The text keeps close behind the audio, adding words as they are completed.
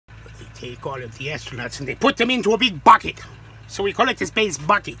take all of the astronauts and they put them into a big bucket. So we call it the space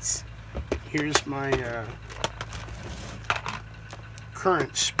buckets. Here's my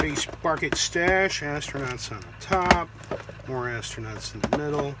current space bucket stash. Astronauts on the top, more astronauts in the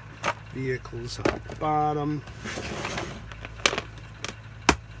middle, vehicles on the bottom.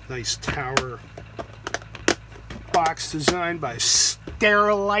 Nice tower box designed by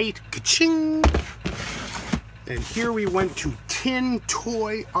Sterilite. Ka-ching! And here we went to Tin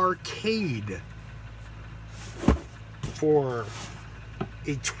Toy Arcade for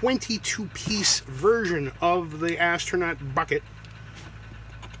a 22-piece version of the Astronaut bucket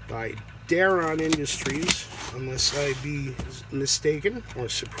by Daron Industries, unless I be mistaken or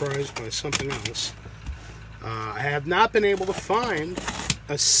surprised by something else. I have not been able to find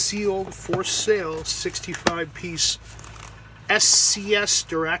a sealed for sale 65-piece SCS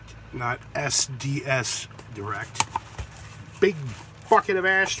Direct, not SDS Direct, big bucket of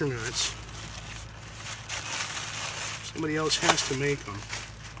astronauts. Somebody else has to make them.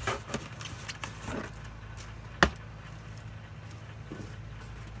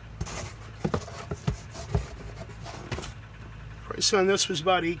 Price on this was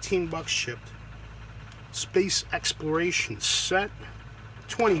about 18 bucks shipped. Space exploration set,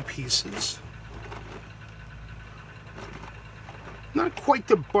 20 pieces. Not quite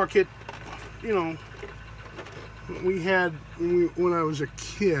the bucket, you know, we had when I was a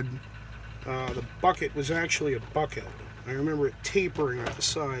kid. The bucket was actually a bucket. I remember it tapering at the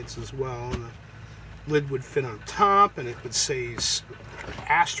sides as well, and the lid would fit on top, and it would say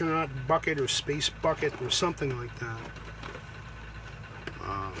astronaut bucket or space bucket or something like that.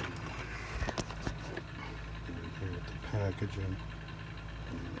 Here with the packaging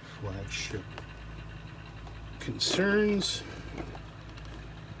and the flagship concerns.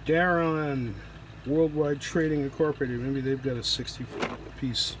 Daron Worldwide Trading Incorporated. Maybe they've got a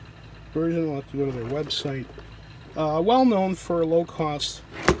 60-piece version. We'll have to go to their website. Well known for low cost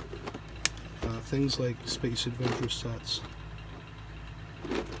things like space adventure sets.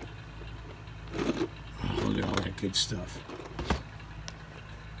 Oh, look at all that good stuff.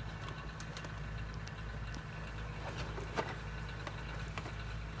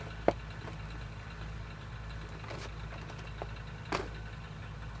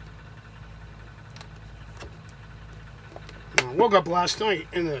 Woke up last night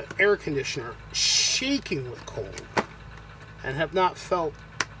in the air conditioner shaking with cold and have not felt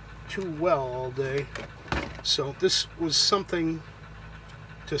too well all day, so this was something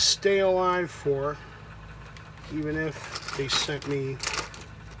to stay alive for, even if they sent me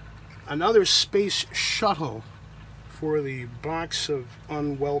another space shuttle for the box of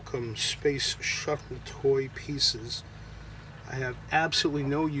unwelcome space shuttle toy pieces. I have absolutely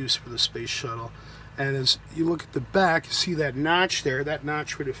no use for the space shuttle. And as you look at the back, you see that notch there. That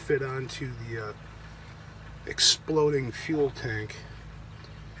notch would have fit onto the exploding fuel tank.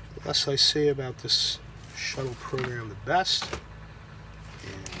 The less I say about this shuttle program, the best.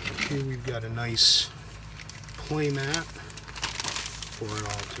 And here we've got a nice play mat for it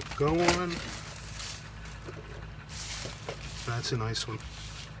all to go on. That's a nice one.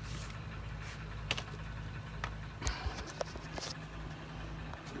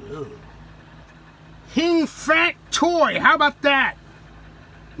 Ooh. Hing Fat toy, how about that?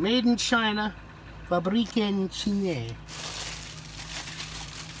 Made in China, fabriqué en Chine.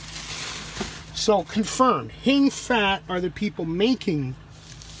 So confirmed, Hing Fat are the people making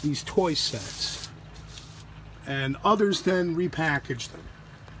these toy sets, and others then repackage them.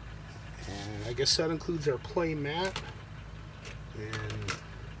 And I guess that includes our play mat and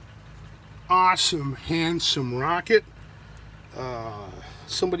awesome, handsome rocket.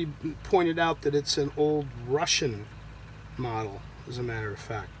 Somebody pointed out that it's an old Russian model, as a matter of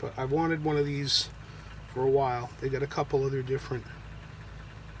fact, but I've wanted one of these for a while. They got a couple other different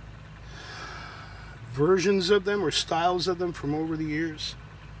versions of them or styles of them from over the years.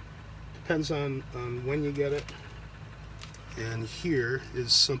 Depends on when you get it. And here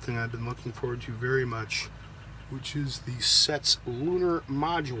is something I've been looking forward to very much, which is the set's lunar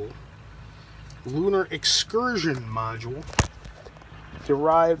module, lunar excursion module,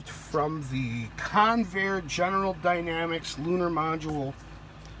 derived from the Convair General Dynamics Lunar Module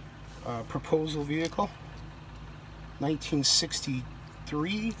proposal vehicle, 1963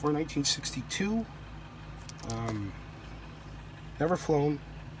 or 1962. Never flown.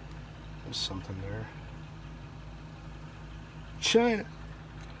 There's something there. China.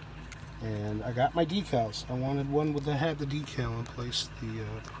 And I got my decals. I wanted one that had the decal in place. The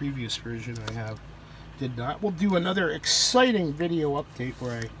previous version I have did not. We'll do another exciting video update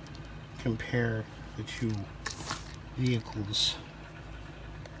where I compare the two vehicles.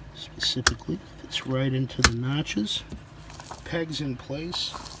 specifically. Fits right into the notches. Pegs in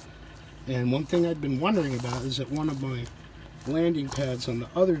place. And one thing I've been wondering about is that one of my landing pads on the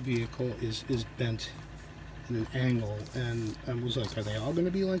other vehicle is bent in an angle, and I was like, are they all going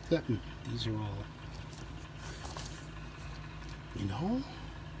to be like that? And these are all, you know,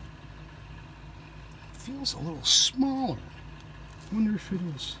 feels a little smaller. Wonder if it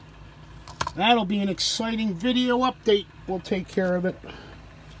is. That'll be an exciting video update. We'll take care of it.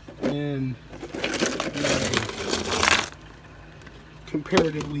 And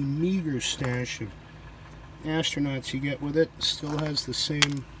comparatively meager stash of astronauts you get with it. Still has the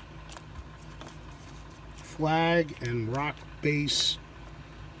same flag and rock base.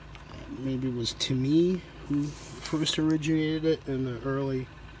 Maybe it was Timmy who first originated it in the early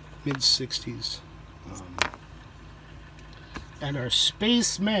mid-60s. And our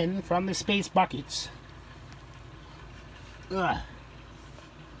spacemen from the space buckets. Ugh.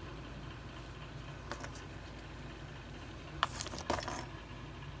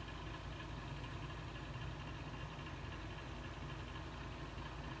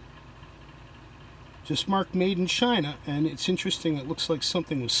 Just marked made in China, and it's interesting, it looks like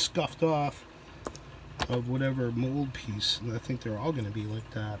something was scuffed off of whatever mold piece, and I think they're all going to be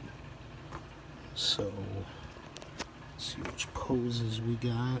like that. So, let's see which poses we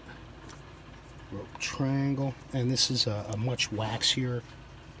got. Rope triangle, and this is a much waxier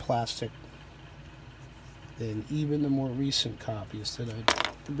plastic than even the more recent copies that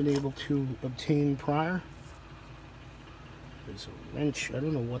I've been able to obtain prior. There's a wrench. I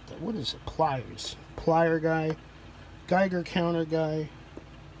don't know what is it? Pliers. Plier guy. Geiger counter guy.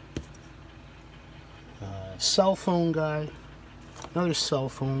 Cell phone guy. Another cell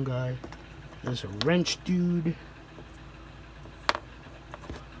phone guy. There's a wrench dude.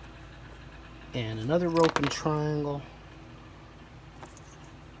 And another rope and triangle.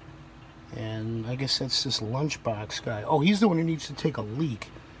 And I guess that's this lunchbox guy. Oh, he's the one who needs to take a leak.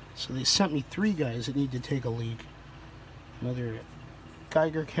 So they sent me 3 guys that need to take a leak. Another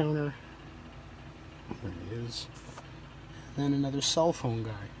Geiger counter. There it is. And then another cell phone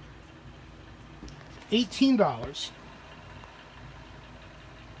guy. $18.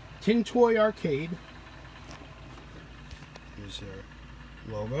 Tin Toy Arcade. Here's their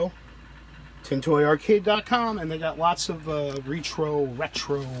logo. TinToyArcade.com, and they got lots of retro,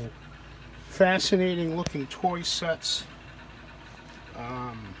 fascinating looking toy sets.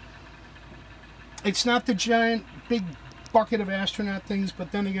 It's not the giant, big bucket of astronaut things,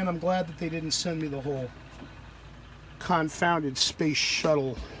 but then again, I'm glad that they didn't send me the whole confounded space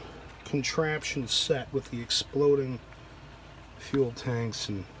shuttle contraption set with the exploding fuel tanks,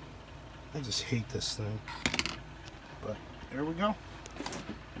 and I just hate this thing. But there we go.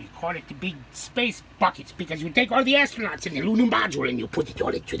 We call it the big space buckets because you take all the astronauts in the lunar module and you put it all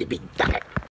into the big bucket.